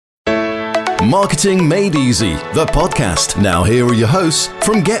Marketing Made Easy, the podcast. Now here are your hosts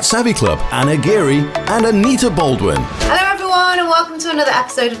from Get Savvy Club, Anna Geary and Anita Baldwin. Hello everyone and welcome to another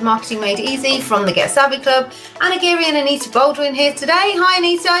episode of Marketing Made Easy from the Get Savvy Club. Anna Geary and Anita Baldwin here today. Hi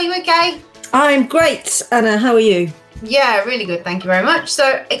Anita, are you okay? I'm great, Anna. How are you? Yeah, really good. Thank you very much.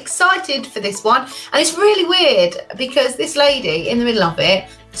 So excited for this one. And it's really weird because this lady in the middle of it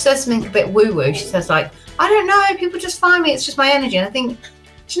says something a bit woo-woo. She says like, I don't know, people just find me, it's just my energy. And I think,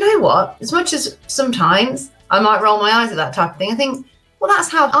 do you know what? As much as sometimes I might roll my eyes at that type of thing, I think, well,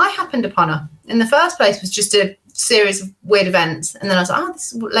 that's how I happened upon her. In the first place was just a series of weird events. And then I was like, oh,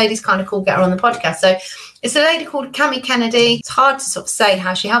 this lady's kind of cool, get her on the podcast. So it's a lady called Cami Kennedy. It's hard to sort of say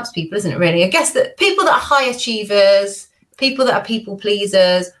how she helps people, isn't it really? I guess that people that are high achievers, people that are people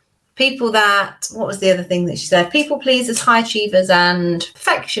pleasers, people that, what was the other thing that she said? People pleasers, high achievers and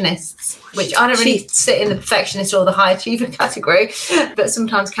perfectionists, which I don't really sit in the perfectionist or the high achiever category, but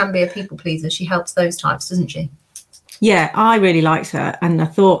sometimes can be a people pleaser. She helps those types, doesn't she? Yeah, I really liked her. And I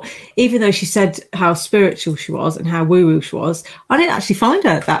thought, even though she said how spiritual she was and how woo-woo she was, I didn't actually find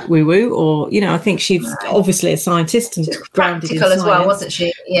her that woo-woo or, you know, I think she's obviously a scientist and grounded in practical as science. well, wasn't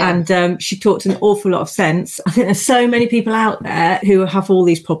she? Yeah. And she talked an awful lot of sense. I think there's so many people out there who have all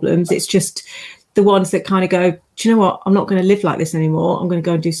these problems. It's just the ones that kind of go, do you know what? I'm not going to live like this anymore. I'm going to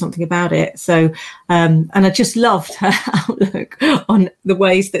go and do something about it. So, and I just loved her outlook on the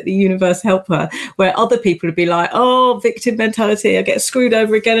ways that the universe help her, where other people would be like, oh, victim mentality, I get screwed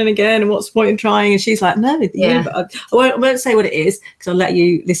over again and again. And what's the point in trying? And she's like, no, the universe. I won't say what it is because I'll let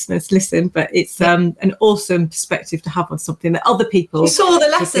you listeners listen, but it's an awesome perspective to have on something that other people saw the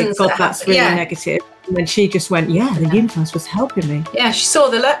lessons. God, that's really negative. And then she just went, yeah, the universe was helping me. Yeah, she saw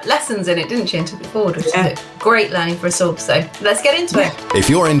the lessons in it, didn't she, and took it forward, which is great learning for us all. So let's get into it. If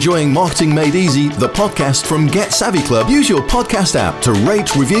you're enjoying Marketing Made Easy, the podcast from Get Savvy Club, use your podcast app to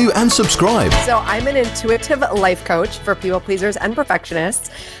rate, review, and subscribe. So I'm an intuitive life coach for people pleasers and perfectionists.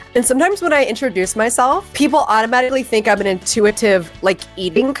 And sometimes when I introduce myself, people automatically think I'm an intuitive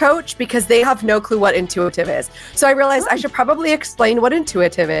eating coach because they have no clue what intuitive is. So I realized I should probably explain what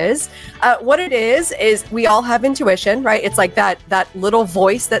intuitive is. What it is we all have intuition, right? It's like that little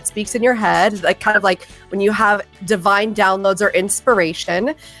voice that speaks in your head, kind of like when you have divine downloads or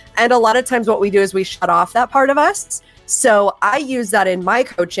inspiration. And a lot of times what we do is we shut off that part of us. So I use that in my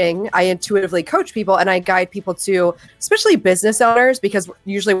coaching. I intuitively coach people and I guide people to, especially business owners, because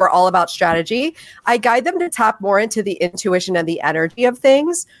usually we're all about strategy. I guide them to tap more into the intuition and the energy of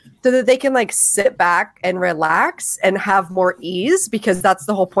things so that they can sit back and relax and have more ease, because that's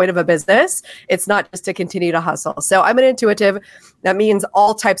the whole point of a business. It's not just to continue to hustle. So I'm an intuitive. That means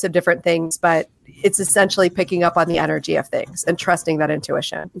all types of different things, but it's essentially picking up on the energy of things and trusting that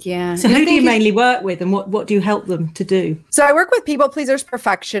intuition. Yeah. So who do you mainly work with and what do you help them to do? So I work with people pleasers,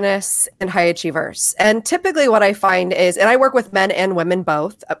 perfectionists, and high achievers. And typically what I find is, and I work with men and women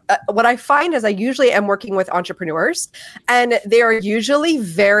both, what I find is I usually am working with entrepreneurs, and they are usually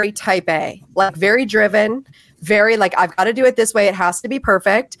very type A, very driven, very I've got to do it this way. It has to be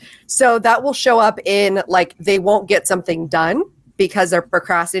perfect. So that will show up in they won't get something done because they're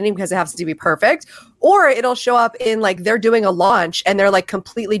procrastinating because it has to be perfect, or it'll show up in they're doing a launch and they're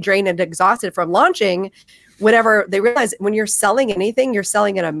completely drained and exhausted from launching. Whenever they realize when you're selling anything, you're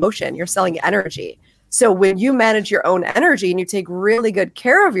selling an emotion, you're selling energy. So when you manage your own energy and you take really good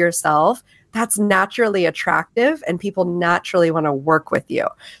care of yourself, that's naturally attractive and people naturally want to work with you.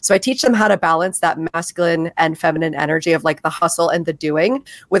 So I teach them how to balance that masculine and feminine energy of the hustle and the doing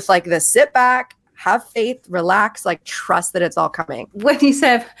with the sit back, have faith, relax, trust that it's all coming. When you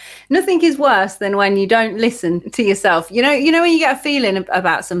said nothing is worse than when you don't listen to yourself, you know, when you get a feeling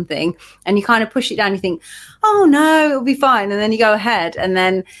about something and you kind of push it down, you think, oh no, it'll be fine. And then you go ahead and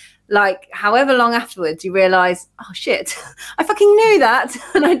then however long afterwards, you realize, oh shit, I fucking knew that.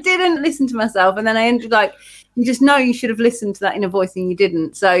 And I didn't listen to myself. And then I ended you just know you should have listened to that inner voice and you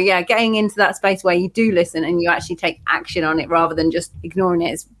didn't. So yeah, getting into that space where you do listen and you actually take action on it rather than just ignoring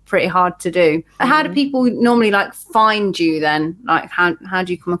it is pretty hard to do. Mm-hmm. How do people normally find you then? How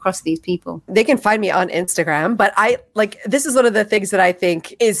do you come across these people? They can find me on Instagram, but I this is one of the things that I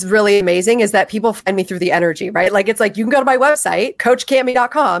think is really amazing is that people find me through the energy, right? It's you can go to my website,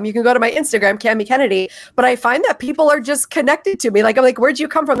 coachcami.com. You can go to my Instagram, Cami Kennedy, but I find that people are just connected to me. I'm where'd you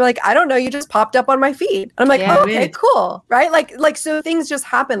come from? They're I don't know. You just popped up on my feed. And I'm okay, cool. Right. So things just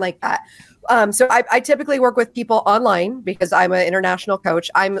happen like that. So I typically work with people online because I'm an international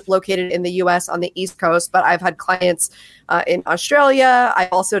coach. I'm located in the US on the East Coast, but I've had clients in Australia. I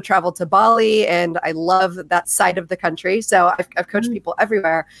also traveled to Bali and I love that side of the country. So I've coached people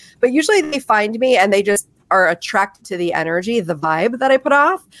everywhere, but usually they find me and they just are attracted to the energy, the vibe that I put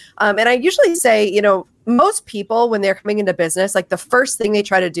off. And I usually say, you know, most people, when they're coming into business, like the first thing they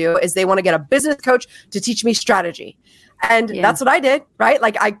try to do is they want to get a business coach to teach me strategy. And that's what I did, right?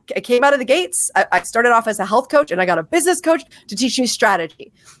 Like I came out of the gates. I started off as a health coach and I got a business coach to teach me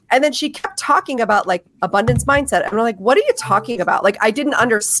strategy. And then she kept talking about like abundance mindset. And we're like, what are you talking about? Like, I didn't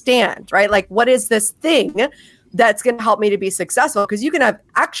understand, right? Like, what is this thing that's going to help me to be successful? Because you can have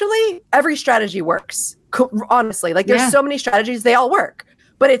actually every strategy works. Honestly, like there's so many strategies, they all work.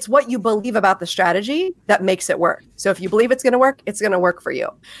 But it's what you believe about the strategy that makes it work. So if you believe it's going to work, it's going to work for you.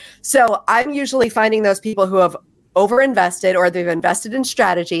 So I'm usually finding those people who have overinvested or they've invested in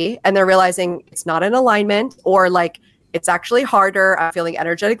strategy and they're realizing it's not in alignment, or like it's actually harder. I'm feeling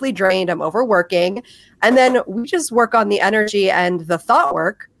energetically drained. I'm overworking. And then we just work on the energy and the thought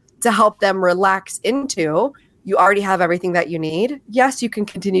work to help them relax into, you already have everything that you need. Yes, you can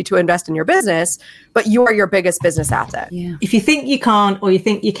continue to invest in your business, but you are your biggest business asset. Yeah. If you think you can't or you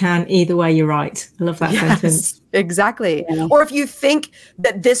think you can, either way, you're right. I love that sentence. Exactly. Yeah. Or if you think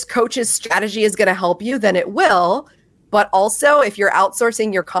that this coach's strategy is going to help you, then it will. But also, if you're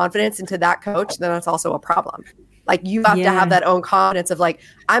outsourcing your confidence into that coach, then that's also a problem. Like you have to have that own confidence of like,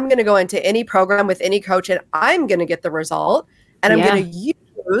 I'm going to go into any program with any coach and I'm going to get the result. And I'm going to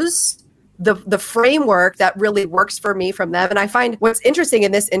use the framework that really works for me from them. And I find what's interesting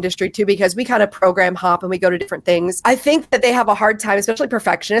in this industry too, because we kind of program hop and we go to different things. I think that they have a hard time, especially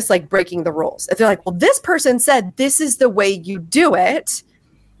perfectionists, like breaking the rules. If they're like, well, this person said, this is the way you do it.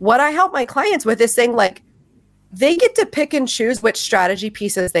 What I help my clients with is saying like, they get to pick and choose which strategy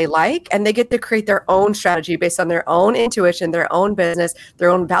pieces they like, and they get to create their own strategy based on their own intuition, their own business,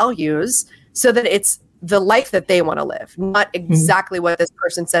 their own values, so that it's the life that they want to live, not exactly what this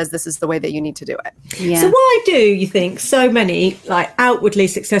person says this is the way that you need to do it. Yeah. So why do you think so many like outwardly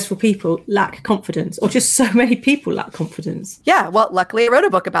successful people lack confidence, or just so many people lack confidence? Yeah, well, luckily I wrote a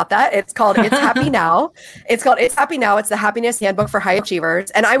book about that. It's called It's Happy Now. It's called It's Happy Now. It's the happiness handbook for high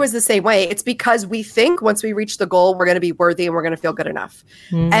achievers. And I was the same way. It's because we think once we reach the goal, we're going to be worthy and we're going to feel good enough.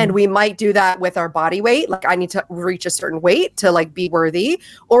 And we might do that with our body weight. Like I need to reach a certain weight to like be worthy,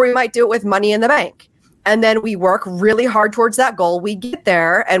 or we might do it with money in the bank. And then we work really hard towards that goal. We get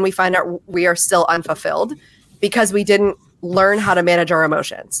there and we find out we are still unfulfilled because we didn't learn how to manage our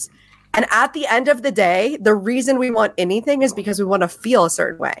emotions. And at the end of the day, the reason we want anything is because we want to feel a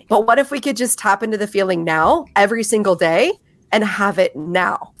certain way. But what if we could just tap into the feeling now every single day and have it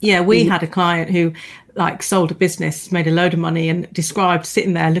now? Yeah, we had a client who like sold a business, made a load of money, and described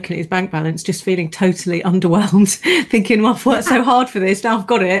sitting there looking at his bank balance, just feeling totally underwhelmed, thinking, well, I've worked so hard for this, now I've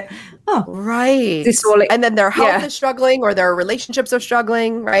got it. Oh, right. And then their health is struggling, or their relationships are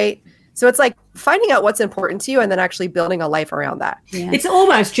struggling, right? So it's like finding out what's important to you and then actually building a life around that. Yeah. It's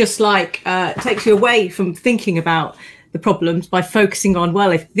almost just like takes you away from thinking about the problems by focusing on,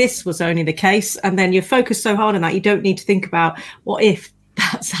 well, if this was only the case, and then you're focused so hard on that, you don't need to think about what if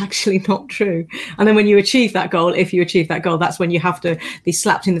that's actually not true. And then when you achieve that goal, if you achieve that goal, that's when you have to be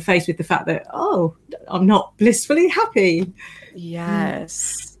slapped in the face with the fact that, oh, I'm not blissfully happy.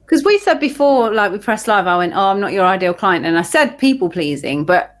 Yes. Because we said before, like we pressed live, I went, oh, I'm not your ideal client. And I said people pleasing,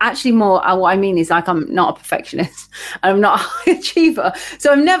 but actually more what I mean is like, I'm not a perfectionist. I'm not a high achiever.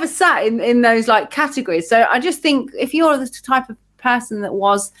 So I've never sat in those like categories. So I just think if you're the type of person that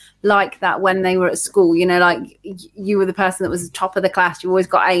was like that when they were at school, you know, like you were the person that was the top of the class, you always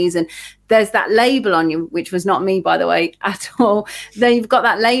got A's, and there's that label on you, which was not me, by the way, at all. Then you've got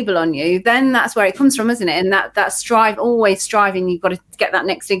that label on you, then that's where it comes from, isn't it? And that strive, always striving, you've got to get that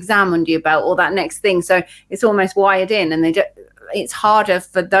next exam under your belt or that next thing. So it's almost wired in, and it's harder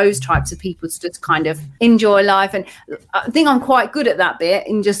for those types of people to just kind of enjoy life. And I think I'm quite good at that bit,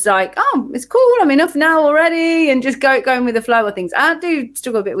 and just like, oh, it's cool, I'm enough now already, and just going with the flow of things. I do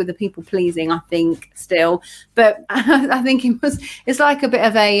struggle a bit with the people pleasing, I think, still, but I think it's like a bit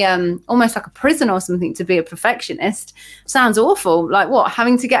of a almost like a prison or something to be a perfectionist. Sounds awful. Like what,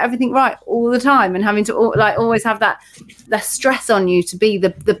 having to get everything right all the time and having to like always have that stress on you to be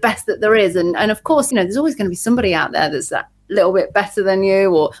the best that there is. And of course, you know, there's always going to be somebody out there that's that little bit better than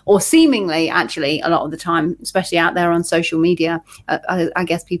you, or seemingly, actually, a lot of the time, especially out there on social media, I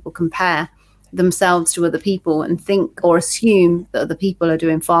guess people compare themselves to other people and think or assume that other people are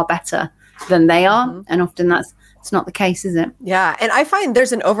doing far better than they are. And often it's not the case, is it? Yeah. And I find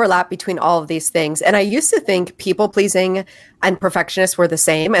there's an overlap between all of these things. And I used to think people pleasing and perfectionists were the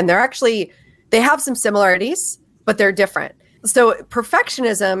same. And they have some similarities, but they're different. So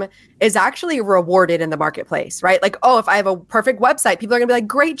perfectionism is actually rewarded in the marketplace, right? Like, oh, if I have a perfect website, people are gonna be like,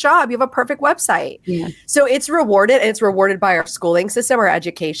 great job, you have a perfect website. Yeah. So it's rewarded, and it's rewarded by our schooling system, our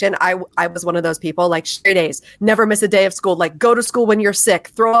education. I was one of those people, like straight A's, never miss a day of school, like go to school when you're sick,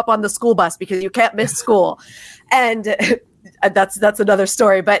 throw up on the school bus because you can't miss school. And that's another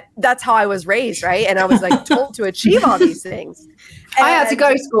story, but that's how I was raised, right? And I was like told to achieve all these things. And I had to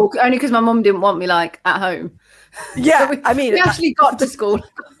go to school only because my mum didn't want me like at home. Yeah, So I mean, we actually got to school.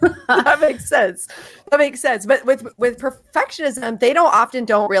 That makes sense. But with perfectionism, they often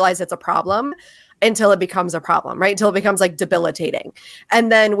don't realize it's a problem until it becomes a problem, right? Until it becomes like debilitating.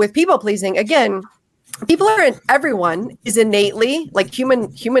 And then with people pleasing, again, everyone is innately, like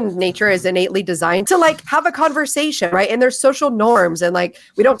human nature is innately designed to like have a conversation, right? And there's social norms, and like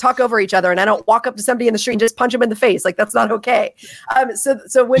we don't talk over each other, and I don't walk up to somebody in the street and just punch them in the face. Like that's not okay.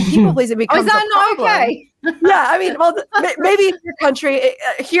 So when people pleasing becomes is that a problem, not okay? yeah, I mean, well, maybe in your country,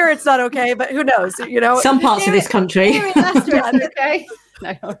 here it's not okay, but who knows? You know, Some parts of this country. Here in Leicester, it's okay.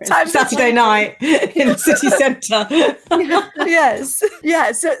 No, not really. Saturday night in the city centre. Yes.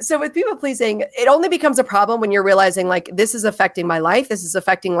 Yeah. So with people pleasing, it only becomes a problem when you're realizing like this is affecting my life. This is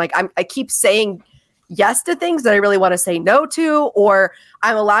affecting like I keep saying yes to things that I really want to say no to, or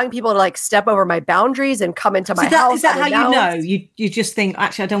I'm allowing people to like step over my boundaries and come into my house. Is that how you know? You just think,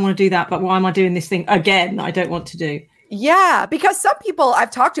 actually, I don't want to do that, but why am I doing this thing again that I don't want to do? Yeah, because some people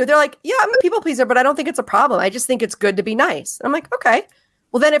I've talked to, they're like, yeah, I'm a people pleaser, but I don't think it's a problem. I just think it's good to be nice. I'm like, okay.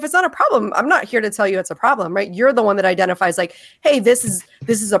 Well, then if it's not a problem, I'm not here to tell you it's a problem, right? You're the one that identifies like, hey, this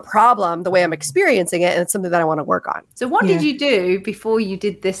is a problem the way I'm experiencing it, and it's something that I want to work on. So what did you do before you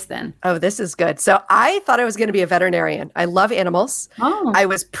did this then? Oh, this is good. So I thought I was going to be a veterinarian. I love animals. Oh. I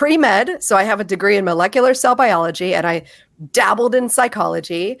was pre-med, so I have a degree in molecular cell biology, and I dabbled in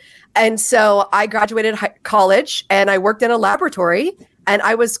psychology. And so I graduated college, and I worked in a laboratory, and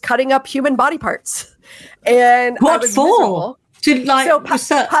I was cutting up human body parts. And What I was for? miserable. To like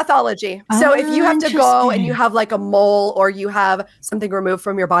Pathology. So if you have to go and you have like a mole, or you have something removed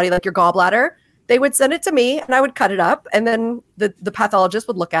from your body, like your gallbladder, they would send it to me and I would cut it up, and then the pathologist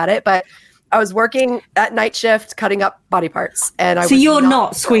would look at it. But I was working at night shift cutting up body parts, and I. So you're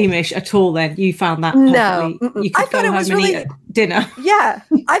not squeamish at all, then? You found that no. You could go home and eat dinner. Yeah,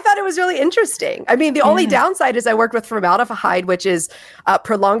 I thought it was really interesting. I mean, the only downside is I worked with formaldehyde, which is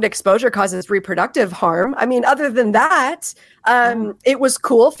prolonged exposure causes reproductive harm. I mean, other than that, it was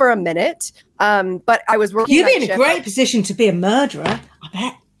cool for a minute. But I was working. You'd be in a great position to be a murderer, I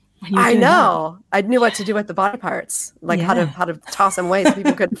bet. I know. I knew what to do with the body parts, like how to toss them away so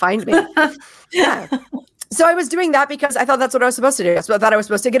people couldn't find me. Yeah. So I was doing that because I thought that's what I was supposed to do. So I thought I was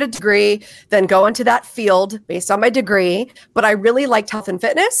supposed to get a degree, then go into that field based on my degree. But I really liked health and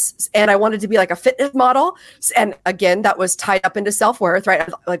fitness, and I wanted to be like a fitness model. And again, that was tied up into self-worth, right?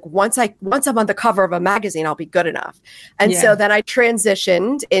 Like once I'm on the cover of a magazine, I'll be good enough. And so then I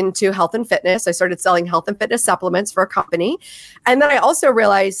transitioned into health and fitness. I started selling health and fitness supplements for a company. And then I also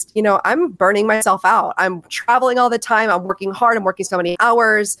realized, I'm burning myself out. I'm traveling all the time. I'm working hard. I'm working so many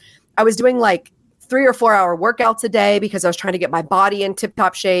hours. I was doing like 3 or 4 hour workouts a day because I was trying to get my body in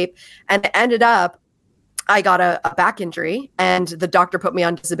tip-top shape. And it ended up, I got a back injury, and the doctor put me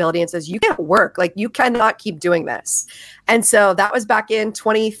on disability and says, you can't work. Like, you cannot keep doing this. And so that was back in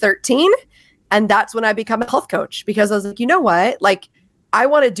 2013. And that's when I became a health coach, because I was like, you know what? Like, I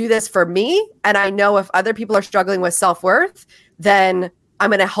want to do this for me. And I know if other people are struggling with self-worth, then I'm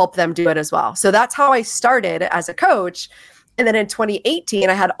going to help them do it as well. So that's how I started as a coach. And then in 2018,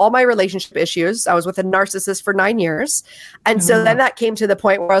 I had all my relationship issues. I was with a narcissist for 9 years. And so then that came to the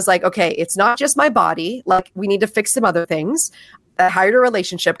point where I was like, okay, it's not just my body. Like, we need to fix some other things. I hired a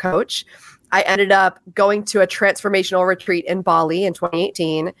relationship coach. I ended up going to a transformational retreat in Bali in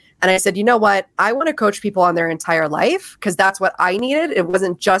 2018. And I said, you know what? I want to coach people on their entire life, because that's what I needed. It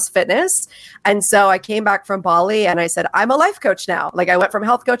wasn't just fitness. And so I came back from Bali and I said, I'm a life coach now. Like, I went from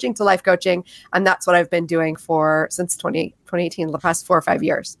health coaching to life coaching. And that's what I've been doing since 2018, the past 4 or 5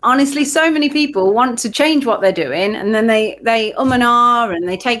 years. Honestly, so many people want to change what they're doing, and then they and ah, and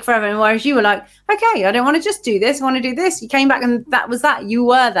they take forever. And whereas you were like, okay, I don't want to just do this. I want to do this. You came back and that was that. You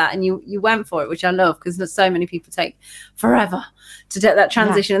were that, and you went for it, which I love, because so many people take forever to get that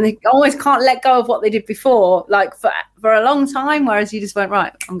transition, and they always can't let go of what they did before, like for a long time. Whereas you just went,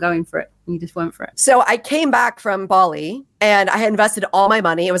 right, I'm going for it. You just went for it. So I came back from Bali, and I had invested all my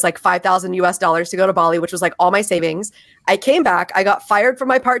money. It was like $5,000 to go to Bali, which was like all my savings. I came back. I got fired from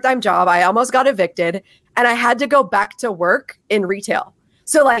my part-time job. I almost got evicted, and I had to go back to work in retail.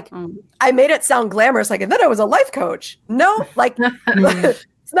 So like, I made it sound glamorous, like, and then I was a life coach. No, like,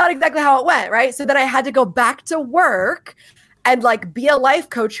 it's not exactly how it went, right? So then I had to go back to work. and like be a life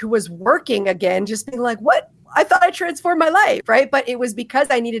coach who was working again, just being like, what? I thought I transformed my life, right? But it was because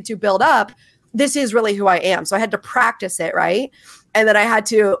I needed to build up. This is really who I am. So I had to practice it, right? And then I had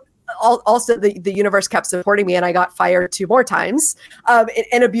to also the universe kept supporting me, and I got fired 2 more times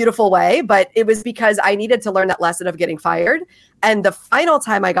in a beautiful way. But it was because I needed to learn that lesson of getting fired. And the final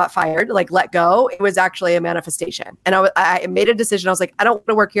time I got fired, like let go, it was actually a manifestation. And I made a decision. I was like, I don't want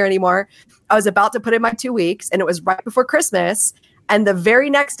to work here anymore. I was about to put in my 2 weeks, and it was right before Christmas. And the very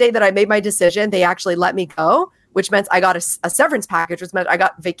next day that I made my decision, they actually let me go, which meant I got a severance package, which meant I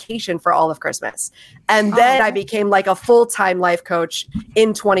got vacation for all of Christmas. And then I became like a full-time life coach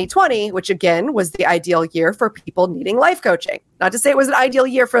in 2020, which again was the ideal year for people needing life coaching. Not to say it was an ideal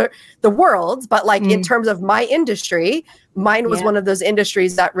year for the world, but like in terms of my industry, mine was one of those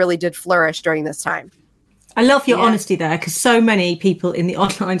industries that really did flourish during this time. I love your honesty there, because so many people in the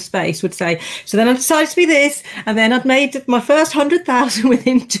online space would say, so then I decided to be this, and then I'd made my first 100,000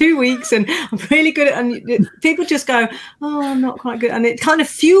 within 2 weeks, and I'm really good at, and people just go, oh, I'm not quite good. And it kind of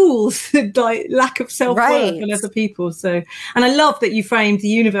fuels the lack of self-worth in other people. So, and I love that you framed the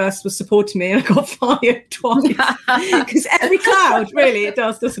universe was supporting me and I got fired twice, because every cloud, really, it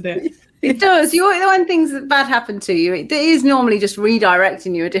does, doesn't it? It does. When things bad happen to you, it is normally just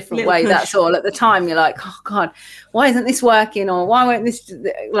redirecting you a different way. Push. That's all. At the time, you're like, oh God, why isn't this working? Or why won't this?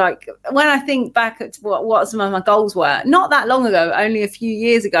 Like when I think back at what some of my goals were, not that long ago, only a few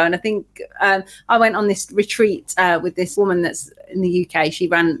years ago, and I think I went on this retreat with this woman that's in the UK. She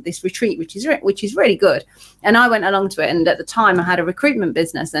ran this retreat, which is really good, and I went along to it. And at the time, I had a recruitment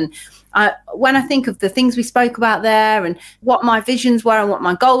business, and when I think of the things we spoke about there and what my visions were and what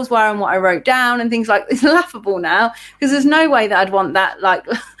my goals were and what I wrote down and things like, it's laughable now, because there's no way that I'd want that like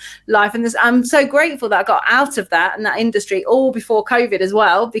life. And I'm so grateful that I got out of that and that industry all before COVID as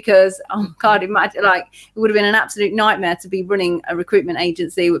well, because oh God, imagine, like it would have been an absolute nightmare to be running a recruitment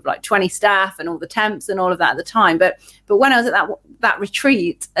agency with like 20 staff and all the temps and all of that at the time. But when I was at that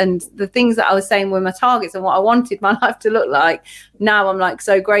retreat and the things that I was saying were my targets and what I wanted my life to look like, now I'm like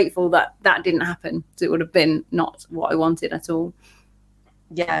so grateful that didn't happen. So it would have been not what I wanted at all.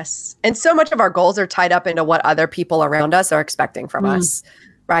 Yes. And so much of our goals are tied up into what other people around us are expecting from us,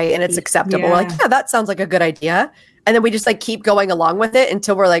 right? And it's acceptable. We're like, yeah, that sounds like a good idea. And then we just like keep going along with it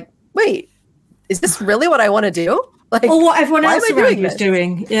until we're like, wait, is this really what I want to do? Like, or what everyone else around you is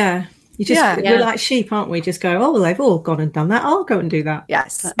doing. Yeah. We're like sheep, aren't we? Just go, oh, well, they've all gone and done that. I'll go and do that.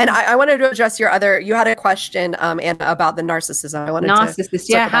 Yes. And I wanted to address you had a question, Anna, about the narcissism. I wanted narcissist.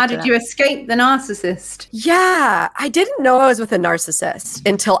 Yeah. How did you escape the narcissist? Yeah. I didn't know I was with a narcissist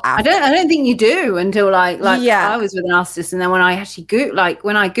until after. I don't think you do until like I was with a narcissist. And then when I actually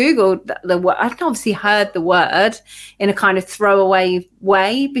Googled the word, I'd obviously heard the word in a kind of throwaway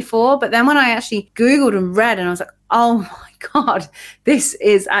way before. But then when I actually Googled and read, and I was like, oh my God, this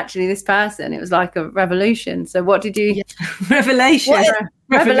is actually this person. It was like a revolution. So what did you... Revelation.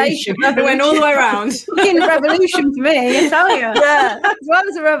 Revelation. It went all the way around. Revolution for me, I tell you. Yeah. As well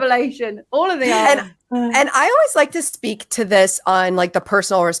as a revelation. All of the art. And I always like to speak to this on like the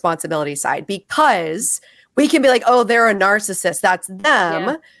personal responsibility side, because we can be like, oh, they're a narcissist. That's them.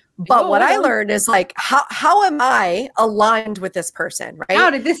 Yeah. But what I learned is like, how am I aligned with this person, right? How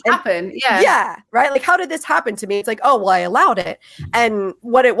did this happen? Yeah, right? Like, how did this happen to me? It's like, oh, well, I allowed it. And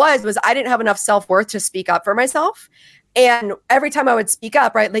what it was I didn't have enough self-worth to speak up for myself. And every time I would speak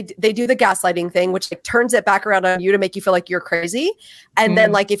up, right, they do the gaslighting thing, which like turns it back around on you to make you feel like you're crazy. And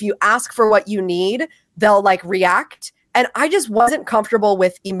then like, if you ask for what you need, they'll like react. And I just wasn't comfortable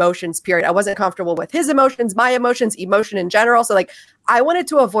with emotions, period. I wasn't comfortable with his emotions, my emotions, emotion in general. So like I wanted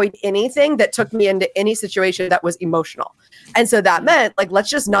to avoid anything that took me into any situation that was emotional. And so that meant like, let's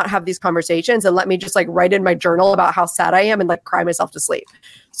just not have these conversations and let me just like write in my journal about how sad I am and like cry myself to sleep.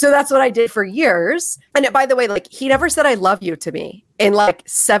 So that's what I did for years. And by the way, like he never said I love you to me in like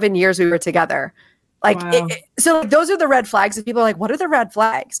 7 years we were together. Like, wow. So those are the red flags. And people are like, what are the red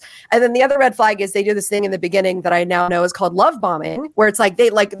flags? And then the other red flag is they do this thing in the beginning that I now know is called love bombing, where it's like,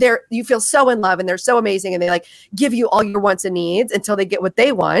 you feel so in love and they're so amazing. And they like give you all your wants and needs until they get what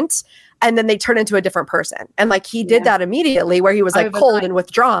they want. And then they turn into a different person. And like, he did that immediately where he was like cold and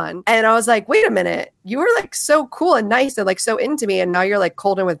withdrawn. And I was like, wait a minute, you were like so cool and nice and like so into me. And now you're like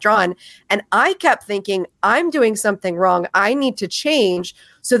cold and withdrawn. And I kept thinking, I'm doing something wrong. I need to change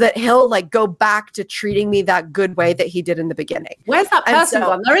so that he'll like go back to treating me that good way that he did in the beginning. Where's that person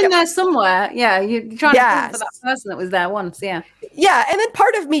gone? They're in there somewhere. Yeah. You're trying to think for that person that was there once. Yeah. Yeah. And then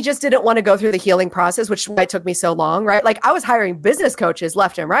part of me just didn't want to go through the healing process, which is why it took me so long, right? Like I was hiring business coaches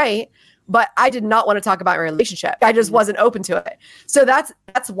left and right, but I did not want to talk about my relationship. I just wasn't open to it. So that's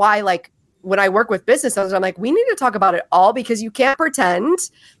why like when I work with business owners, I'm like, we need to talk about it all, because you can't pretend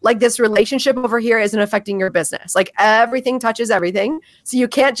like this relationship over here isn't affecting your business. Like everything touches everything. So you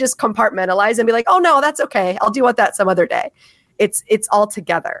can't just compartmentalize and be like, oh no, that's okay, I'll deal with that some other day. It's all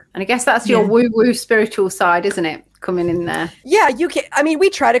together. And I guess that's your woo-woo spiritual side, isn't it? Coming in there. Yeah, you can. I mean,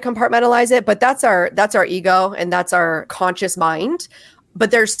 we try to compartmentalize it, but that's our ego and that's our conscious mind. But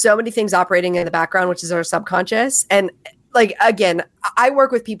there's so many things operating in the background, which is our subconscious. And like, again, I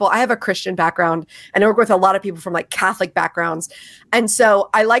work with people. I have a Christian background and I work with a lot of people from like Catholic backgrounds. And so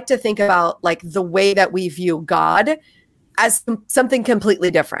I like to think about like the way that we view God as something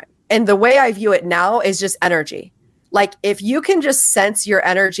completely different. And the way I view it now is just energy. Like if you can just sense your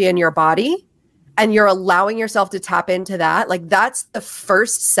energy in your body and you're allowing yourself to tap into that, like that's the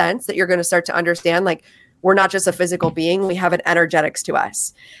first sense that you're going to start to understand, like, we're not just a physical being, we have an energetics to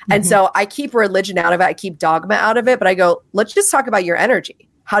us. Mm-hmm. And so I keep religion out of it, I keep dogma out of it, but I go, let's just talk about your energy.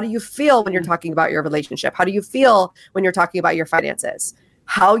 How do you feel when you're talking about your relationship? How do you feel when you're talking about your finances?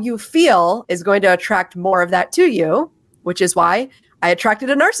 How you feel is going to attract more of that to you, which is why I attracted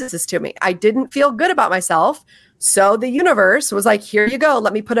a narcissist to me. I didn't feel good about myself. So the universe was like, here you go.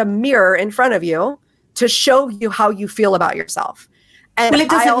 Let me put a mirror in front of you to show you how you feel about yourself. And well, it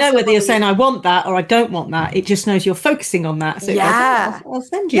doesn't know whether you're saying I want that or I don't want that. It just knows you're focusing on that. So I'll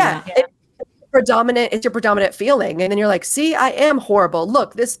send you that. It's your predominant feeling. And then you're like, see, I am horrible.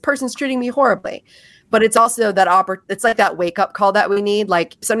 Look, this person's treating me horribly. But it's also that it's like that wake up call that we need.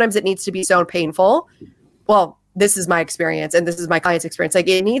 Like sometimes it needs to be so painful. Well, this is my experience and this is my client's experience. Like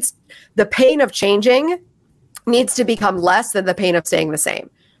the pain of changing needs to become less than the pain of staying the same.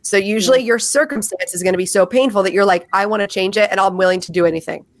 So usually your circumstance is going to be so painful that you're like, I want to change it and I'm willing to do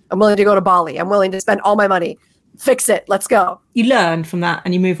anything. I'm willing to go to Bali. I'm willing to spend all my money. Fix it. Let's go. You learn from that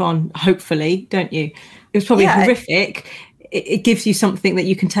and you move on, hopefully, don't you? It was probably horrific. It gives you something that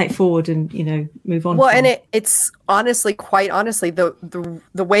you can take forward and, move on. Well, from. And it's honestly, quite honestly, the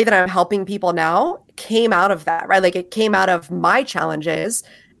way that I'm helping people now came out of that, right? Like it came out of my challenges.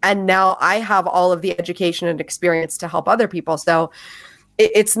 And now I have all of the education and experience to help other people. So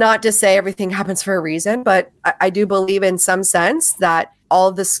it's not to say everything happens for a reason, but I do believe in some sense that all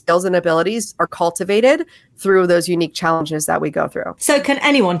of the skills and abilities are cultivated through those unique challenges that we go through. So can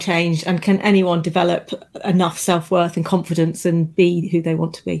anyone change and can anyone develop enough self-worth and confidence and be who they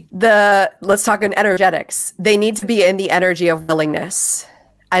want to be? Let's talk in energetics. They need to be in the energy of willingness.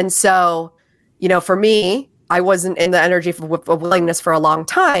 And so, for me, I wasn't in the energy of willingness for a long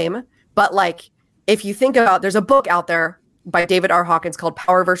time, but like, if you think about, there's a book out there by David R. Hawkins called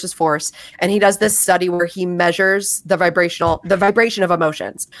Power versus Force. And he does this study where he measures the vibration of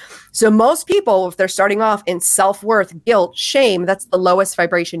emotions. So most people, if they're starting off in self-worth, guilt, shame, that's the lowest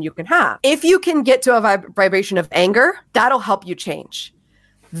vibration you can have. If you can get to a vibration of anger, that'll help you change.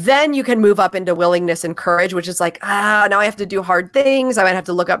 Then you can move up into willingness and courage, which is like, now I have to do hard things. I might have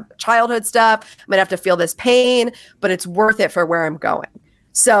to look up childhood stuff. I might have to feel this pain, but it's worth it for where I'm going.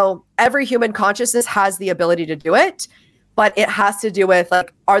 So every human consciousness has the ability to do it. But it has to do with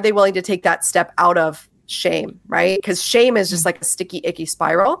like, are they willing to take that step out of shame, right? Because shame is just like a sticky, icky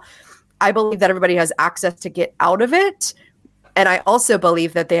spiral. I believe that everybody has access to get out of it. And I also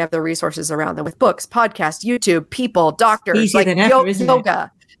believe that they have the resources around them with books, podcasts, YouTube, people, doctors, easier than ever, isn't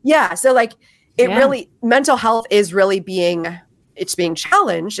yoga. It? Yeah. So like really, mental health is really being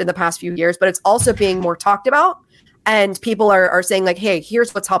challenged in the past few years, but it's also being more talked about. And people are saying like, hey,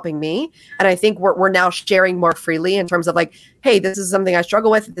 here's what's helping me. And I think we're now sharing more freely in terms of like, hey, this is something I struggle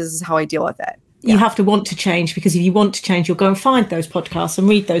with. This is how I deal with it. You have to want to change, because if you want to change, you'll go and find those podcasts and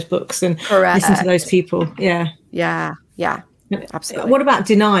read those books and listen to those people. Yeah. Absolutely. What about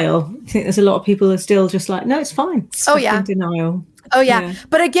denial? I think there's a lot of people who are still just like, no, it's fine. In denial.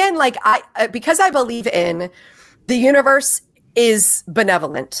 But again, like because I believe in the universe is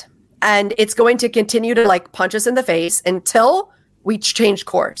benevolent. And it's going to continue to like punch us in the face until we change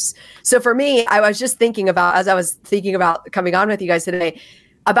course. So for me, I was just thinking about, as I was thinking about coming on with you guys today,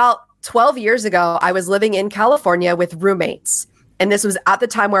 about 12 years ago, I was living in California with roommates. And this was at the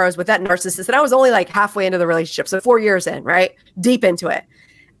time where I was with that narcissist. And I was only like halfway into the relationship. So 4 years in, right? Deep into it.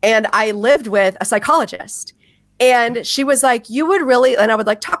 And I lived with a psychologist. And she was like, you would really, and I would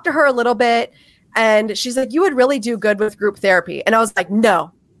like talk to her a little bit. And she's like, you would really do good with group therapy. And I was like,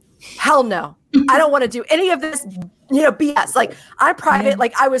 no. Hell no. I don't want to do any of this, BS. Like I'm private.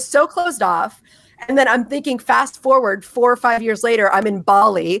 Like I was so closed off. And then I'm thinking fast forward 4 or 5 years later, I'm in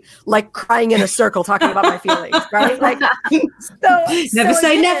Bali, like crying in a circle, talking about my feelings, right? Like, never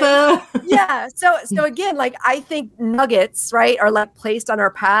say again, never. Yeah. So again, like I think nuggets, right, are like placed on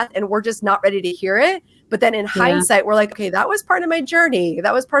our path and we're just not ready to hear it. But then in hindsight, we're like, okay, that was part of my journey.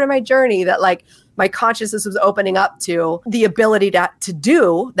 That like my consciousness was opening up to the ability to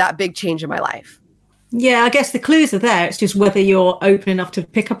do that big change in my life. Yeah, I guess the clues are there. It's just whether you're open enough to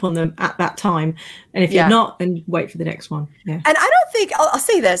pick up on them at that time. And if you're not, then wait for the next one. Yeah. And I don't think, I'll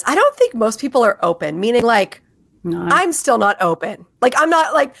say this, I don't think most people are open, meaning like, no. I'm still not open. Like, I'm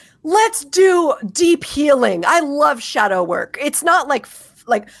not like, let's do deep healing. I love shadow work. It's not like,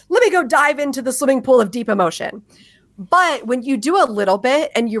 let me go dive into the swimming pool of deep emotion. But when you do a little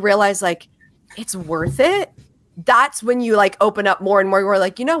bit and you realize like, it's worth it, that's when you like open up more and more. You're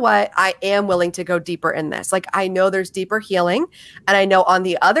like, you know what? I am willing to go deeper in this. Like, I know there's deeper healing. And I know on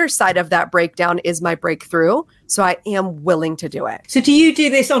the other side of that breakdown is my breakthrough. So I am willing to do it. So do you do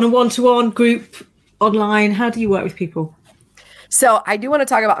this on a one-to-one group online? How do you work with people? So I do want to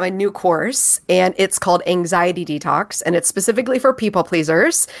talk about my new course, and it's called Anxiety Detox. And it's specifically for people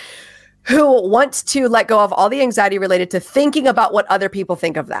pleasers who want to let go of all the anxiety related to thinking about what other people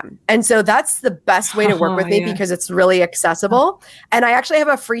think of them. And so that's the best way to work with me because it's really accessible. And I actually have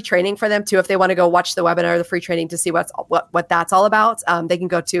a free training for them too. If they want to go watch the webinar, the free training to see what that's all about, they can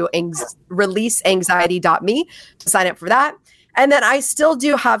go to releaseanxiety.me to sign up for that. And then I still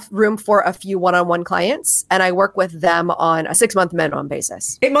do have room for a few one-on-one clients, and I work with them on a 6-month minimum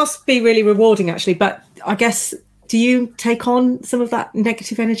basis. It must be really rewarding actually, but I guess, do you take on some of that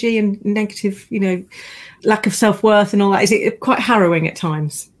negative energy and negative, lack of self-worth and all that? Is it quite harrowing at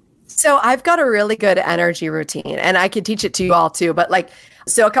times? So I've got a really good energy routine, and I could teach it to you all too. But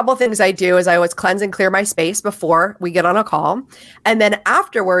so a couple of things I do is I always cleanse and clear my space before we get on a call. And then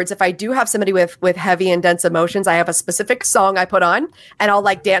afterwards, if I do have somebody with heavy and dense emotions, I have a specific song I put on and I'll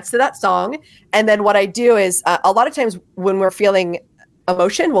like dance to that song. And then what I do is a lot of times when we're feeling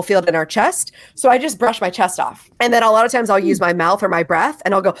emotion, we'll feel it in our chest. So I just brush my chest off. And then a lot of times I'll use my mouth or my breath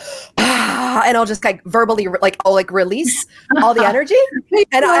and I'll go, and I'll just like verbally, I'll release all the energy.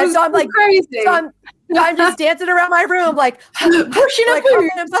 And so I'm like, crazy. So I'm just dancing around my room, like pushing a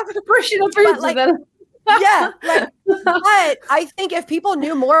food. Yeah. But I think if people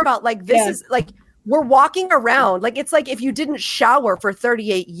knew more about this is like, we're walking around like it's like if you didn't shower for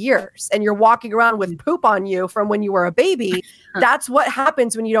 38 years and you're walking around with poop on you from when you were a baby, that's what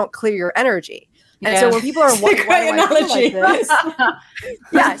happens when you don't clear your energy. And so when people are wondering why analogy. Like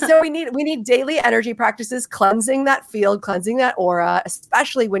this, so we need daily energy practices, cleansing that field, cleansing that aura,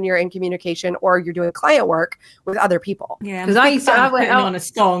 especially when you're in communication or you're doing client work with other people. Yeah, because I went on a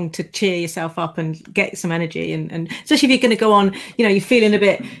song to cheer yourself up and get some energy, and especially if you're going to go on, you're feeling a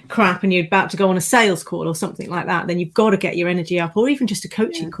bit crap and you're about to go on a sales call or something like that, then you've got to get your energy up, or even just a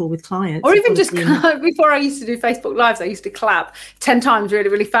coaching call with clients, or even just before I used to do Facebook Lives, I used to clap 10 times really,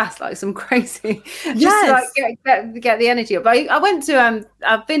 really fast, like some crazy. Just to get the energy up. I went to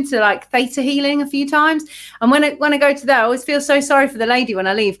I've been to like theta healing a few times, and when I go to that, I always feel so sorry for the lady when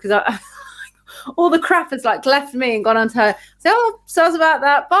I leave because all the crap has like left me and gone onto her. So sounds about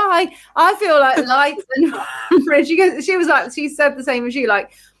that. Bye. I feel like light and she said the same as you,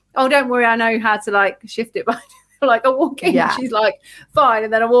 like, oh, don't worry, I know how to like shift it. But like I walk in, she's like fine,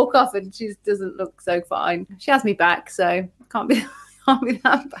 and then I walk off and she doesn't look so fine. She has me back, so can't be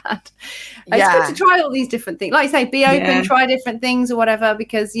that bad. It's good to try all these different things. Like you say, be open, try different things or whatever,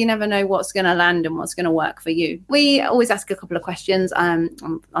 because you never know what's going to land and what's going to work for you. We always ask a couple of questions on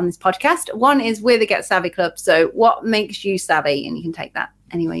this podcast. One is, we're the Get Savvy Club. So what makes you savvy? And you can take that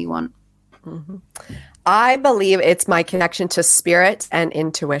any way you want. Mm-hmm. I believe it's my connection to spirit and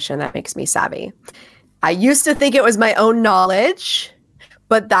intuition that makes me savvy. I used to think it was my own knowledge,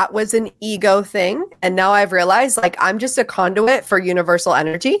 but that was an ego thing. And now I've realized like I'm just a conduit for universal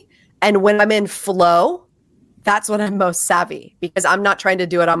energy. And when I'm in flow, that's when I'm most savvy, because I'm not trying to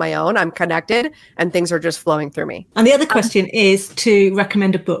do it on my own. I'm connected and things are just flowing through me. And the other question is to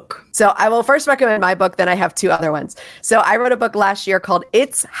recommend a book. So I will first recommend my book, then I have 2 other ones. So I wrote a book last year called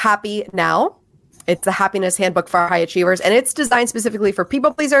It's Happy Now. It's the happiness handbook for high achievers, and it's designed specifically for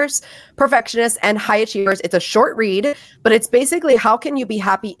people pleasers, perfectionists, and high achievers. It's a short read, but it's basically how can you be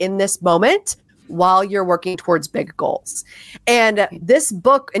happy in this moment while you're working towards big goals. And this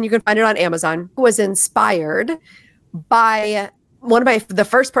book, and you can find it on Amazon, was inspired by one of the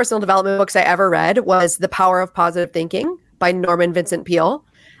first personal development books I ever read was The Power of Positive Thinking by Norman Vincent Peale.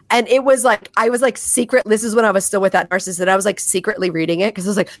 And it was like, I was like this is when I was still with that narcissist, and I was like secretly reading it because I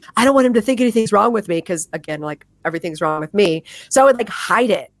was like, I don't want him to think anything's wrong with me, because again, like everything's wrong with me. So I would like hide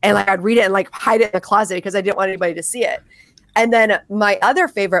it, and like I'd read it and like hide it in the closet because I didn't want anybody to see it. And then my other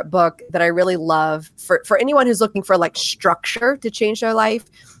favorite book that I really love for anyone who's looking for like structure to change their life,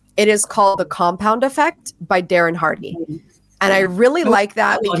 it is called The Compound Effect by Darren Hardy. And I really like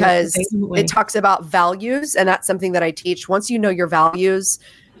that because it talks about values, and that's something that I teach. Once you know your values,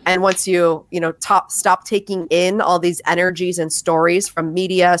 and once you stop taking in all these energies and stories from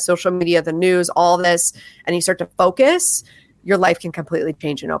media, social media, the news, all this, and you start to focus, your life can completely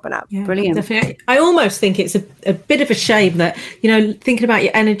change and open up. Yeah, brilliant. Definitely. I almost think it's a bit of a shame that, thinking about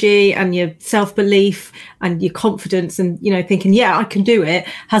your energy and your self-belief and your confidence and, thinking, yeah, I can do it,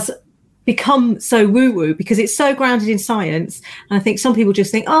 has become so woo-woo because it's so grounded in science. And I think some people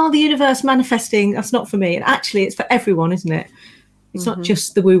just think, oh, the universe manifesting, that's not for me. And actually it's for everyone, isn't it? It's not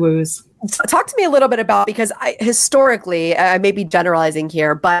just the woo-woos. Talk to me a little bit about, because historically, I may be generalizing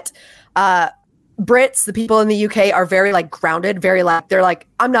here, but Brits, the people in the UK, are very like grounded, very like, they're like,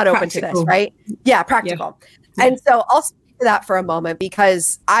 I'm not open to this, right? Yeah, practical. Yeah. And so I'll speak to that for a moment,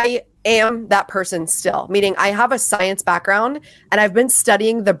 because I am that person still, meaning I have a science background and I've been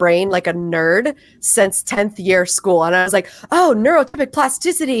studying the brain like a nerd since 10th year school. And I was like, oh, neurotypic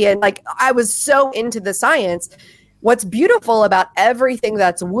plasticity. And like, I was so into the science. What's beautiful about everything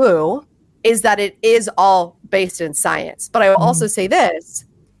that's woo is that it is all based in science. But I will also say this,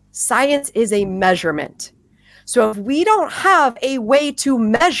 science is a measurement. So if we don't have a way to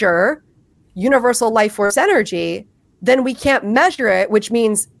measure universal life force energy, then we can't measure it, which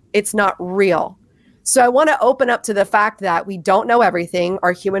means it's not real. So I want to open up to the fact that we don't know everything.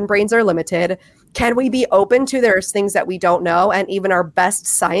 Our human brains are limited. Can we be open to there's things that we don't know? And even our best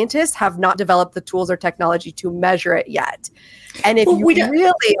scientists have not developed the tools or technology to measure it yet. And if you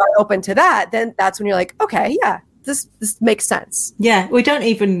really are open to that, then that's when you're like, okay, yeah, this makes sense. Yeah, we don't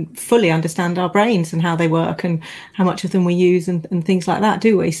even fully understand our brains and how they work and how much of them we use and things like that,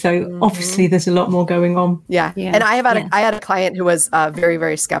 do we? So obviously there's a lot more going on. Yeah. And I had a client who was very,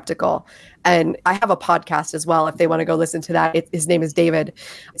 very skeptical. And I have a podcast as well, if they want to go listen to that. His name is David.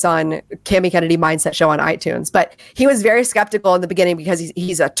 It's on Cami Kennedy Mindset Show on iTunes. But he was very skeptical in the beginning because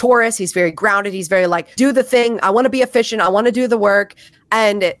he's a Taurus. He's very grounded. He's very like, do the thing. I want to be efficient. I want to do the work.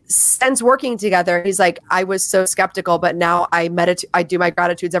 And since working together, he's like, I was so skeptical, but now I meditate. I do my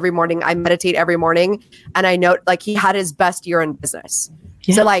gratitudes every morning. I meditate every morning. And I note like he had his best year in business.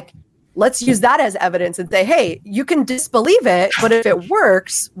 Yeah. So like, let's use that as evidence and say, hey, you can disbelieve it, but if it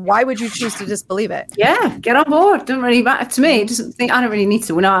works, why would you choose to disbelieve it? Yeah, get on board. Doesn't really matter to me. I don't really need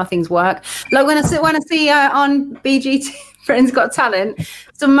to know how things work. Like when I see on BGT, Friends Got Talent,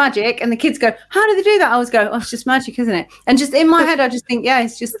 some magic, and the kids go, how do they do that? I always go, oh, it's just magic, isn't it? And just in my head, I just think, yeah,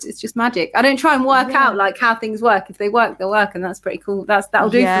 it's just magic. I don't try and work out like how things work. If they work, they'll work, and that's pretty cool. That'll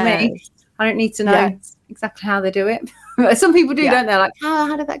do for me. I don't need to know exactly how they do it. Some people do, don't they? Like,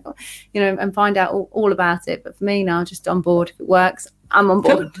 how did that go? And find out all about it. But for me now, just on board. If it works, I'm on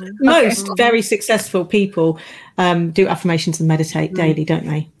board. Most very successful people do affirmations and meditate daily, don't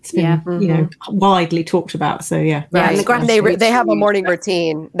they? It's been, widely talked about. So yeah, right. And they have a morning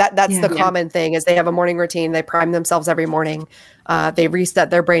routine. That's the common thing is they have a morning routine. They prime themselves every morning. They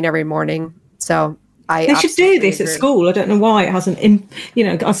reset their brain every morning. So. They should do this at school. I don't know why it hasn't.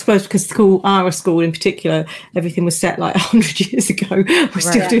 I suppose because our school in particular, everything was set like 100 years ago. We're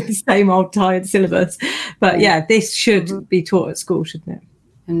still doing the same old tired syllabus. But this should be taught at school, shouldn't it?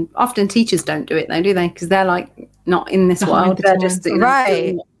 And often teachers don't do it though, do they? Because they're like not in this world. They're just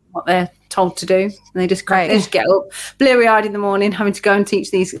doing what they're told to do. And they just get up bleary-eyed in the morning, having to go and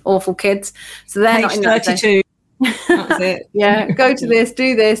teach these awful kids. So they're not in 32. That's it. Go to this,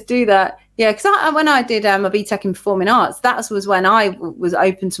 do that. Yeah, because when I did a BTEC in Performing Arts, that was when I was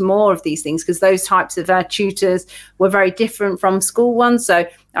open to more of these things because those types of tutors were very different from school ones. So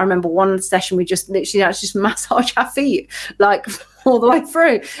I remember one session we just literally just massage our feet like all the way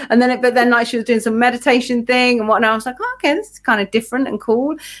through, and then like she was doing some meditation thing and whatnot. I was like, oh, okay, this is kind of different and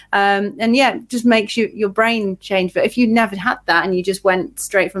cool, and it just makes your brain change. But if you never had that and you just went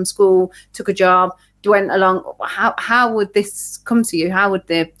straight from school, took a job, went along, how would this come to you? How would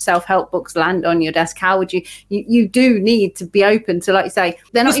the self-help books land on your desk? How would you do need to be open to, like you say,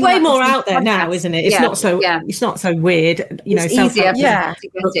 they're not. It's way more out there now, isn't it? It's not so. It's not so weird. It's easier.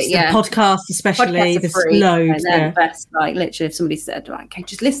 Podcasts, especially. There's loads. The best. Like literally, if somebody said, "Right, okay,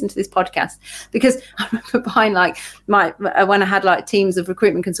 just listen to this podcast," because I remember buying like when I had like teams of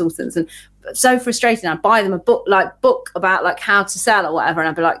recruitment consultants and. So frustrating. I'd buy them a book about like how to sell or whatever, and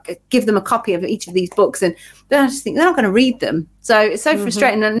I'd be like, give them a copy of each of these books, and then I just think they're not going to read them. So it's so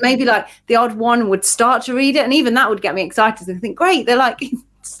frustrating. And maybe like the odd one would start to read it, and even that would get me excited. And think, great, they're like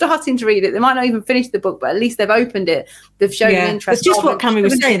starting to read it. They might not even finish the book, but at least they've opened it. They've shown an interest. It's just what Cammy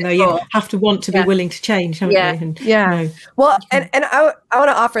was saying, though. You have to want to be willing to change, haven't you? And, Well, and I want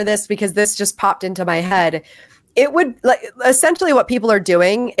to offer this because this just popped into my head. It would like essentially what people are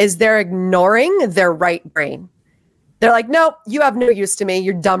doing is they're ignoring their right brain. They're like, nope, you have no use to me.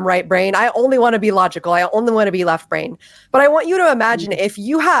 You're dumb right brain. I only want to be logical. I only want to be left brain. But I want you to imagine if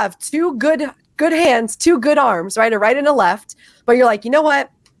you have two good hands, two good arms, right? A right and a left. But you're like, you know what?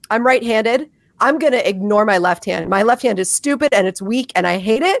 I'm right-handed. I'm going to ignore my left hand. My left hand is stupid and it's weak and I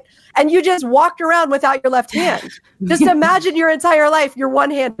hate it. And you just walked around without your left hand. Just imagine your entire life. You're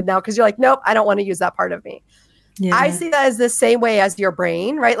one-handed now because you're like, nope, I don't want to use that part of me. Yeah. I see that as the same way as your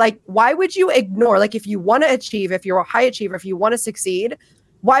brain, right? Like, why would you ignore, like if you want to achieve, if you're a high achiever, if you want to succeed,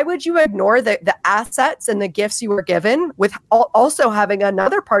 why would you ignore the assets and the gifts you were given with also having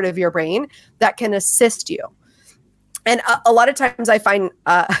another part of your brain that can assist you? And a lot of times I find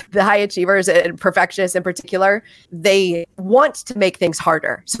the high achievers and perfectionists in particular, they want to make things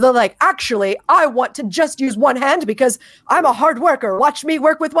harder. So they're like, actually, I want to just use one hand because I'm a hard worker. Watch me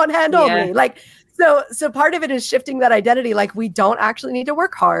work with one hand only. Like, so part of it is shifting that identity. Like, we don't actually need to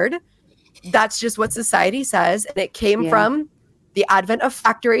work hard. That's just what society says. And it came from the advent of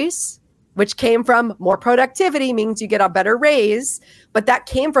factories, which came from more productivity, means you get a better raise. But that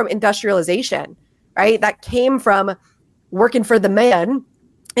came from industrialization, right? That came from working for the man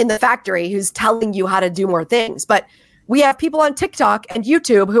in the factory who's telling you how to do more things. But we have people on TikTok and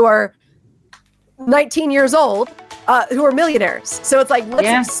YouTube who are 19 years old who are millionaires. So it's like,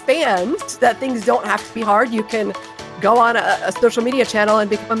 let's expand that things don't have to be hard. You can go on a social media channel and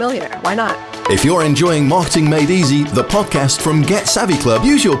become a millionaire. Why not? If you're enjoying Marketing Made Easy, the podcast from Get Savvy Club,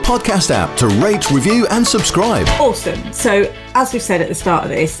 use your podcast app to rate, review and subscribe. Awesome. So as we've said at the start of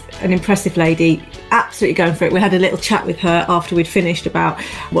this, an impressive lady, absolutely going for it. We had a little chat with her after we'd finished about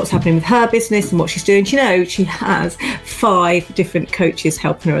what's happening with her business and what she's doing. Do you know, she has 5 different coaches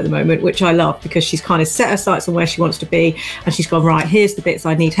helping her at the moment, which I love because she's kind of set her sights on where she wants to be. And she's gone, right, here's the bits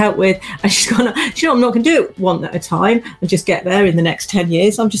I need help with. And she's gone, do you know, I'm not going to do it one at a time and just get there in the next 10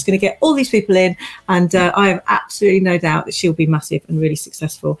 years. I'm just going to get all these people in. And I have absolutely no doubt that she'll be massive and really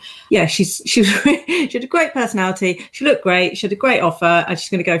successful. Yeah, she had a great personality. She looked great. She had a great offer and she's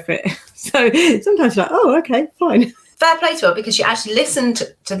going to go for it. So sometimes you're like, oh, okay, fine. Fair play to her because she actually listened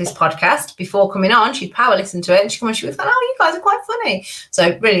to this podcast before coming on. She'd power listened to it and she was like, oh, you guys are quite funny.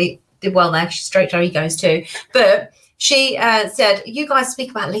 So really did well there. She stroked our egos too. But she said, you guys speak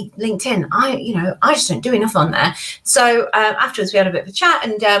about LinkedIn. I just don't do enough on there. So afterwards we had a bit of a chat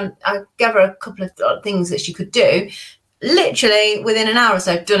and I gave her a couple of things that she could do. Literally within an hour or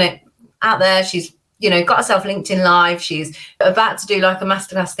so, done it out there. She's got herself LinkedIn Live. She's about to do like a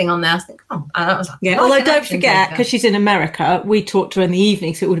masterclass thing on there. I was thinking, and I was like, yeah. Although don't forget, because she's in America, we talked to her in the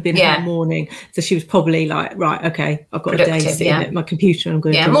evening, so it would have been her morning. So she was probably like, right, okay, I've got a day sitting at my computer and I'm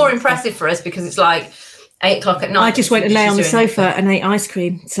going to do more impressive for us because it's like 8 o'clock at night. I just went and lay on the sofa and ate ice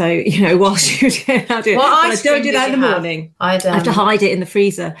cream. So, while she was doing that, I don't do that in the morning. I have to hide it in the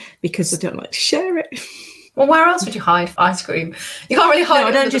freezer because I don't like to share it. Well, where else would you hide ice cream? You can't really hide it.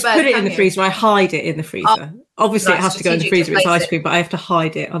 I don't just put it in the freezer. I hide it in the freezer. Obviously, it has to go in the freezer. It's ice cream, but I have to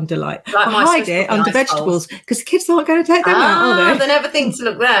hide it under I hide it under vegetables because the kids aren't going to take them out, are they? They never think to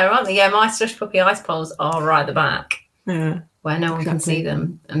look there, aren't they? Yeah, my Slush Puppy ice poles are right at the back. Yeah. Where no one can see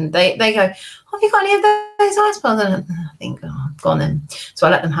them. And they go, oh, have you got any of those ice poles? And I think, go on then. So I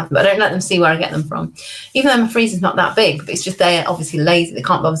let them have them, but I don't let them see where I get them from. Even though my freezer's not that big, but it's just they're obviously lazy. They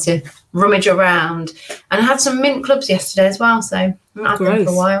can't bother to rummage around. And I had some mint clubs yesterday as well, so I haven't had them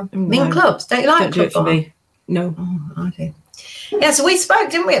for a while. Mint clubs, don't you like club for me? No. Oh, I do. Yeah, so we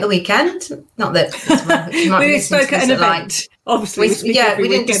spoke, didn't we, at the weekend? Not that we spoke at an event. Obviously, we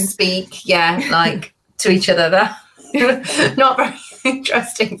didn't just speak, to each other there. Not very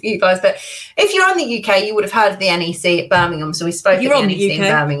interesting for you guys, but if you're on the UK, you would have heard of the NEC at Birmingham. So we spoke at the NEC in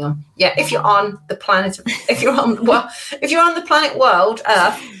Birmingham. Yeah, if you're on the planet, if you're on the planet world,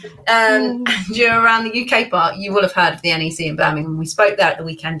 Earth, and you're around the UK part, you will have heard of the NEC in Birmingham. We spoke there at the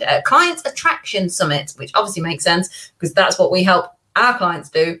weekend at Client Attraction Summit, which obviously makes sense because that's what we help our clients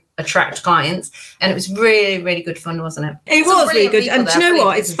do, attract clients. And it was really, really good fun, wasn't it? It was really good. And do you know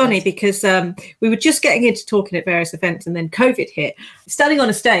what? It's funny because we were just getting into talking at various events and then COVID hit. Standing on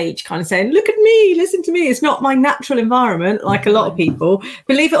a stage kind of saying, look at me, listen to me. It's not my natural environment like a lot of people.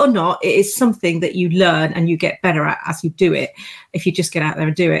 Believe it or not, it is something that you learn and you get better at as you do it. If you just get out there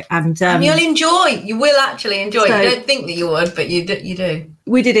and do it. And you'll enjoy. You will actually enjoy. You don't think that you would, but you do.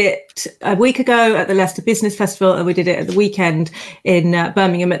 We did it a week ago at the Leicester Business Festival, and we did it at the weekend in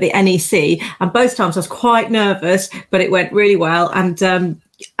Birmingham at the NEC. And both times I was quite nervous, but it went really well. And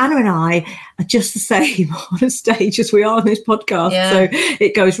Anna and I are just the same on a stage as we are on this podcast. Yeah. So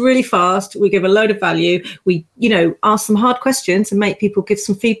it goes really fast. We give a load of value. We, ask some hard questions and make people give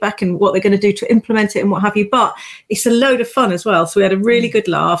some feedback and what they're going to do to implement it and what have you. But it's a load of fun as well. So we had a really good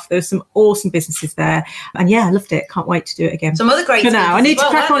laugh. There were some awesome businesses there. And yeah, I loved it. Can't wait to do it again. Some other great For now, I need to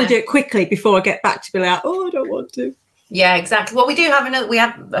crack on and there? do it quickly before I get back to be like, oh, I don't want to. Yeah, exactly. Well, we do have we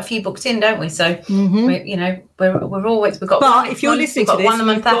have a few booked in, don't we? So we're always we've got. But one, if you're listening to this, one the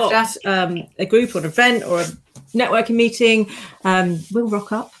month after a group or an event or a networking meeting, we'll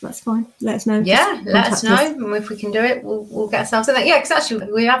rock up. That's fine. Let us know. Yeah, let us know, and if we can do it, we'll get ourselves in there. Yeah, because actually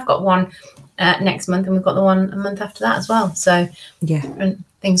we have got one next month, and we've got the one a month after that as well. So yeah. Different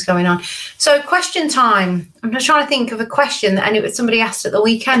things going on. So question time. I'm just trying to think of a question that somebody asked at the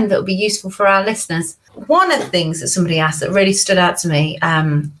weekend that would be useful for our listeners. One of the things that somebody asked that really stood out to me,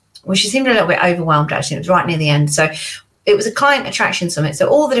 well, she seemed a little bit overwhelmed actually. It was right near the end. So it was a client attraction summit. So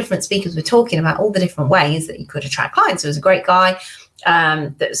all the different speakers were talking about all the different ways that you could attract clients. There was a great guy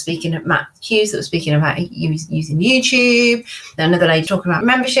that was speaking at Matt Hughes that was speaking about using YouTube. Another lady talking about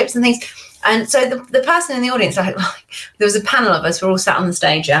memberships and things. And so the person in the audience, like there was a panel of us, we're all sat on the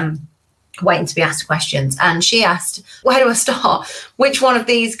stage waiting to be asked questions. And she asked, where do I start? Which one of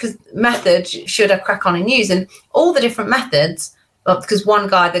these methods should I crack on and use? And all the different methods, because the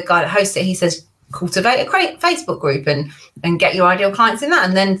guy that hosts it, he says, cultivate a Facebook group and get your ideal clients in that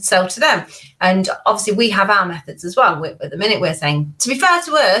and then sell to them. And obviously we have our methods as well. At the minute we're saying, to be fair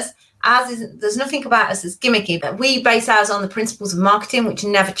to us, there's nothing about us that's gimmicky, but we base ours on the principles of marketing, which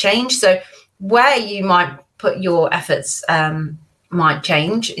never change. So where you might put your efforts might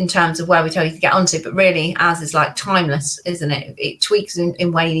change in terms of where we tell you to get onto, but really ours is like timeless, isn't it? It tweaks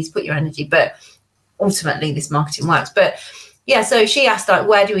in where you need to put your energy, but ultimately this marketing works. But yeah, so she asked, like,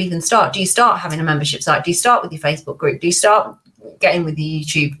 where do you even start? Do you start having a membership site? Do you start with your Facebook group? Do you start getting with the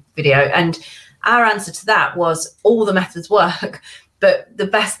YouTube video? And our answer to that was all the methods work, but the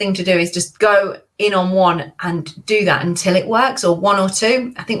best thing to do is just go in on one and do that until it works, or one or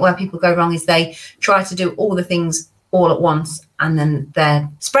two. I think where people go wrong is they try to do all the things all at once and then they're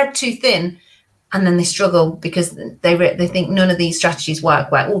spread too thin and then they struggle because they think none of these strategies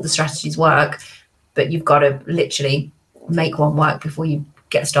work, where all the strategies work, but you've got to literally make one work before you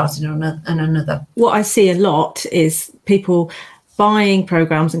get started on another. What I see a lot is people buying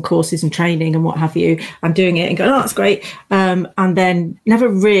programs and courses and training and what have you and doing it and going, oh, that's great, and then never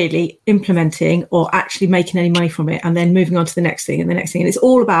really implementing or actually making any money from it, and then moving on to the next thing and the next thing. And it's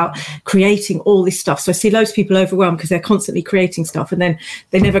all about creating all this stuff. So I see loads of people overwhelmed because they're constantly creating stuff and then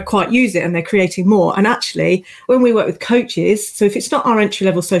they never quite use it and they're creating more. And actually when we work with coaches, so if it's not our entry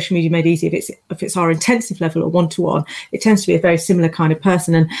level social media made easy, if it's our intensive level or one-to-one, it tends to be a very similar kind of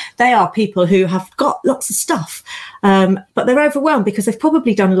person, and they are people who have got lots of stuff, but they're overwhelmed because they've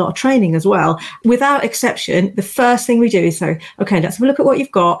probably done a lot of training as well. Without exception, the first thing we do is say, okay, let's have a look at what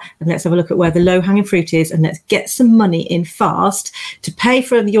you've got and let's have a look at where the low hanging fruit is, and let's get some money in fast to pay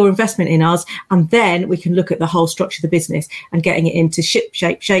for your investment in us, and then we can look at the whole structure of the business and getting it into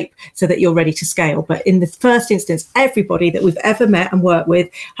shape so that you're ready to scale. But in the first instance, everybody that we've ever met and worked with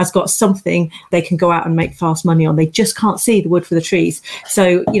has got something they can go out and make fast money on. They just can't see the wood for the trees.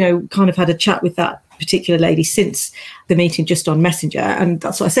 So, kind of had a chat with that particular lady since the meeting just on Messenger, and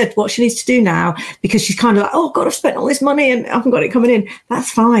that's what I said, what she needs to do now, because she's kind of like, oh God, I've spent all this money and I haven't got it coming in. That's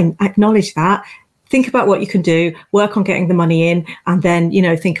fine. Acknowledge that. Think about what you can do, work on getting the money in, and then,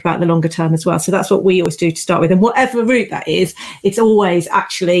 think about the longer term as well. So that's what we always do to start with. And whatever route that is, it's always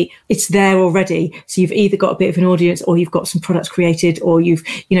actually, it's there already. So you've either got a bit of an audience, or you've got some products created, or you've,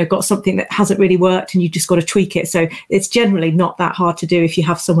 got something that hasn't really worked and you've just got to tweak it. So it's generally not that hard to do if you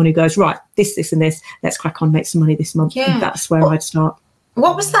have someone who goes, right, this and this, let's crack on, make some money this month. Yeah. And that's where I'd start.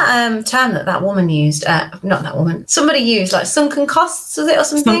 What was that term that woman used? Not that woman. Somebody used, like sunken costs, was it, or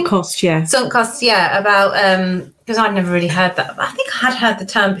something? Sunk costs, yeah. Sunk costs, yeah. About because I'd never really heard that. I think I had heard the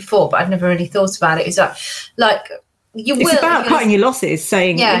term before, but I'd never really thought about it. It's like it's about cutting your losses,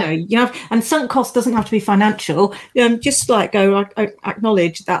 saying, and sunk cost doesn't have to be financial. Just like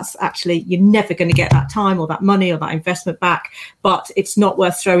acknowledge that's actually, you're never going to get that time or that money or that investment back, but it's not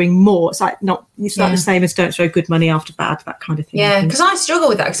worth throwing more. It's like the same as don't throw good money after bad, that kind of thing. Yeah, because I struggle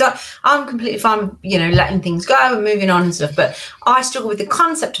with that, because I'm completely fine with, letting things go and moving on and stuff, but I struggle with the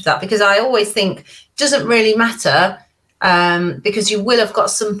concept of that, because I always think it doesn't really matter, because you will have got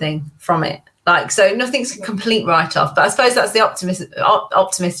something from it. So nothing's a complete write-off, but I suppose that's the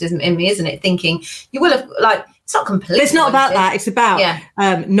optimism in me, isn't it? Thinking you will have, It's not completely. It's not about wasted. that. It's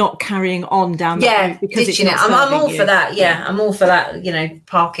about not carrying on down that road because it's not I'm all serving for you. that. Yeah, I'm all for that. You know,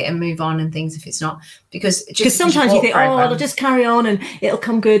 park it and move on and things if it's not because sometimes you think, I'll just carry on and it'll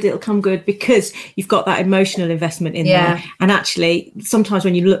come good because you've got that emotional investment in there. And actually, sometimes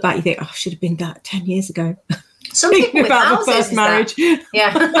when you look back, you think, I should have been that 10 years ago. Some people with about houses the first marriage.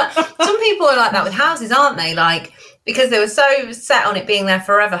 Some people are like that with houses, aren't they? Like, because they were so set on it being their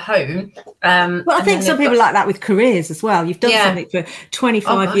forever home. Well, I think some people are like that with careers as well. You've done something for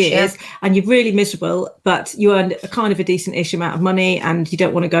 25 years and you're really miserable, but you earn a kind of a decent-ish amount of money and you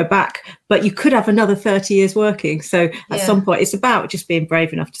don't want to go back, but you could have another 30 years working. So at some point, it's about just being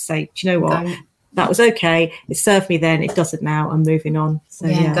brave enough to say, do you know what? That was okay. It served me then. It doesn't now. I'm moving on. So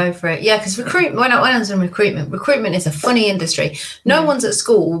go for it. Yeah, because recruitment. When I was in recruitment is a funny industry. No one's at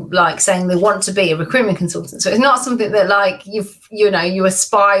school like saying they want to be a recruitment consultant. So it's not something that like you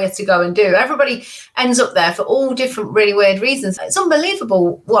aspire to go and do. Everybody ends up there for all different really weird reasons. It's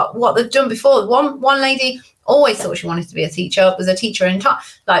unbelievable what they've done before. One lady always thought she wanted to be a teacher. Was a teacher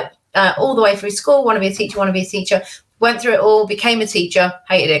all the way through school. Want to be a teacher. Went through it all, became a teacher,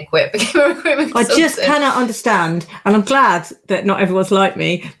 hated it, quit, became a recruitment consultant. I just cannot understand, and I'm glad that not everyone's like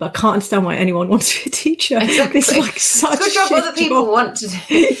me, but I can't understand why anyone wants to be a teacher. Exactly. It's like such a good job other people want to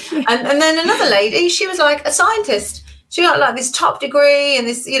do. And then another lady, she was like a scientist. She got like this top degree and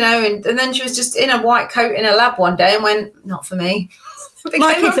this, and then she was just in a white coat in a lab one day and went, not for me.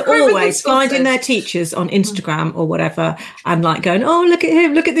 My kids are always finding their teachers on Instagram or whatever and like going, oh, look at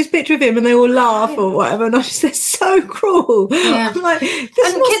him, look at this picture of him, and they all laugh or whatever. And I just, they're so cruel. Yeah. I'm like, and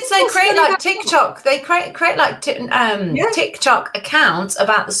kids, they create like TikTok. They create like TikTok accounts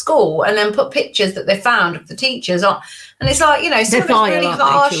about the school and then put pictures that they found of the teachers on. And it's like, some of it's really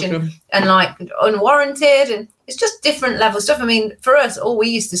harsh and like unwarranted, and it's just different level stuff. I mean, for us, all we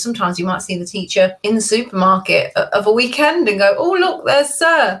used to, sometimes you might see the teacher in the supermarket of a weekend and go, oh, look, there's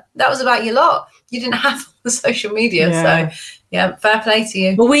Sir. That was about your lot. You didn't have the social media. So, fair play to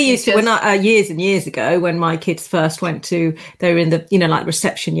you. Well, we used to, years and years ago, when my kids first went to, they were in the, like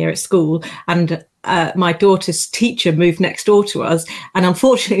reception year at school, and my daughter's teacher moved next door to us, and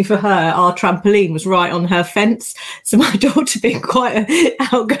unfortunately for her, our trampoline was right on her fence. So my daughter, being quite an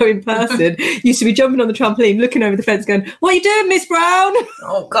outgoing person, used to be jumping on the trampoline, looking over the fence, going, "What are you doing, Miss Brown?"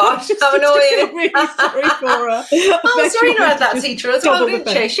 Oh gosh, how annoying! Really sorry for her. Serena had that teacher as well, didn't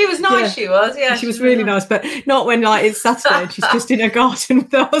she? She was nice. She was, She was really nice, but not when like it's Saturday and she's just in her garden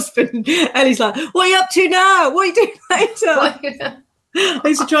with her husband. Ellie's like, "What are you up to now? What are you doing later?" I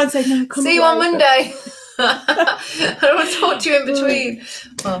used to try and say, no, come see you on Monday. I don't want to talk to you in between.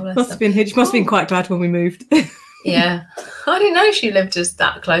 She must have been quite glad when we moved. Yeah. I didn't know she lived just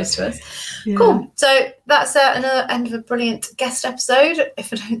that close to us. Yeah. Cool. So that's another end of a brilliant guest episode,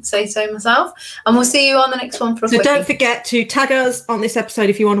 if I don't say so myself. And we'll see you on the next one for a So don't forget to tag us on this episode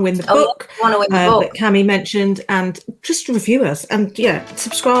if you want to win the book. That Cami mentioned, and just review us and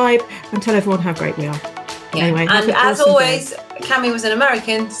subscribe and tell everyone how great we are. Yeah. Anyway, and as always, Cami was an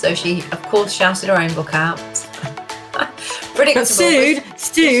American, so she, of course, shouted her own book out. Predictable. But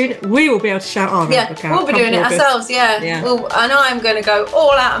soon, we will be able to shout our own book out. We'll be doing it ourselves, and I'm going to go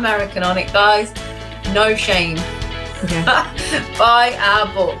all out American on it, guys. No shame. Yeah. Buy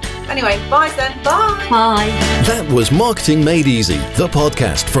our book. Anyway, bye then. Bye. Bye. That was Marketing Made Easy, the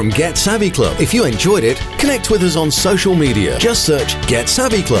podcast from Get Savvy Club. If you enjoyed it, connect with us on social media. Just search Get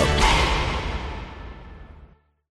Savvy Club.